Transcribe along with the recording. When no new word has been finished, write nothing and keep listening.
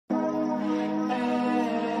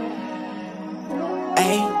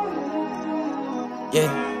Ayy,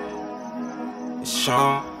 yeah, it's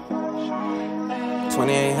Sean,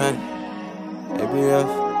 2800, ABF.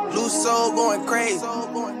 LOESOE going crazy.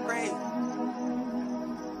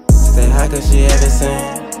 Stay high cause she ever seen.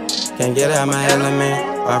 Can't get out my element.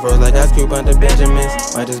 Afros like I scoop under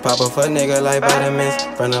Benjamins. Might just pop up for nigga like vitamins.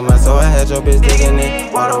 Front of my soul, I had your bitch digging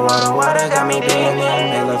it. Water, water, water, got me digging it.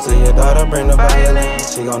 Make love to your daughter, bring the violin.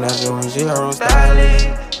 She gon' ask you when she her own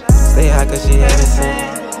stylist. Stay high cause she ever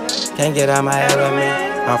seen. Can't get out my element.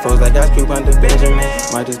 Afros like I scoop under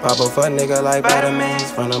Benjamins. Might just pop up for nigga like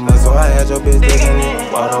vitamins. Front of my soul, I had your bitch digging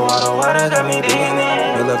it. Water, water, water, got me digging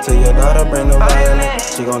it. Make love to your daughter, bring the violin.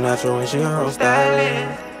 She gon' ask you when she her own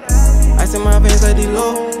stylist. Ice in my veins like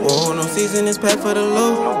D-Lo. Oh, no season is packed for the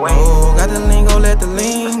low. Oh, got the lingo, let the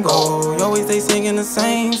lean go. You always stay singing the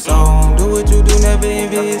same song. Do what you do, never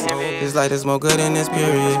envious. It's like there's more good in this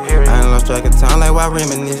period. I done lost track of time like why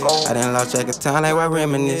reminisce. I done lost track of time like why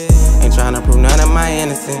reminisce. Ain't tryna prove none of my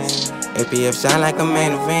innocence. APF shine like a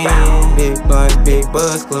main event. Big blunts, big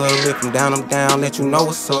buzz club. If I'm down, let you know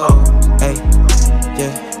what's up. Hey,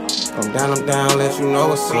 yeah. I'm down, let you know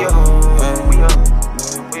what's up. Hey.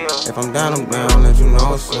 If I'm down, let you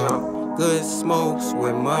know what's up. Good smokes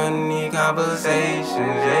with money conversations,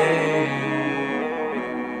 yeah.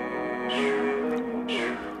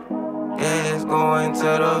 Gas going to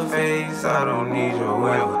the face, I don't need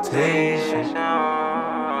your invitation.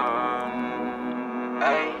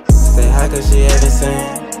 Stay high cause she ever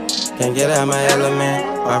seen. Can't get out my element.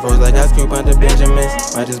 Afros like I scoop under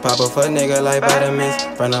Benjamins. Might just pop up for nigga like vitamins.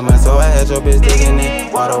 Front of my soul, I had your bitch digging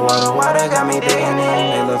it. Water, water, water, got me digging it.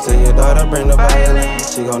 Make love to your daughter, bring the violin.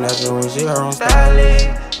 She gon' ask you when she her own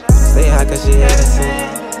stylist. Stay high cause she ever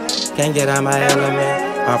seen. Can't get out my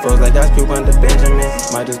element. Afros like I scoop under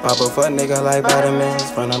Benjamins. Might just pop up for nigga like vitamins.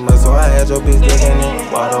 Front of my soul, I had your bitch digging it.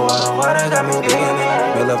 Water, water, water, got me digging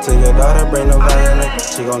it. Make love to your daughter, bring the violin.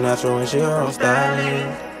 She gon' ask you when she her own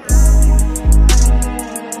stylist.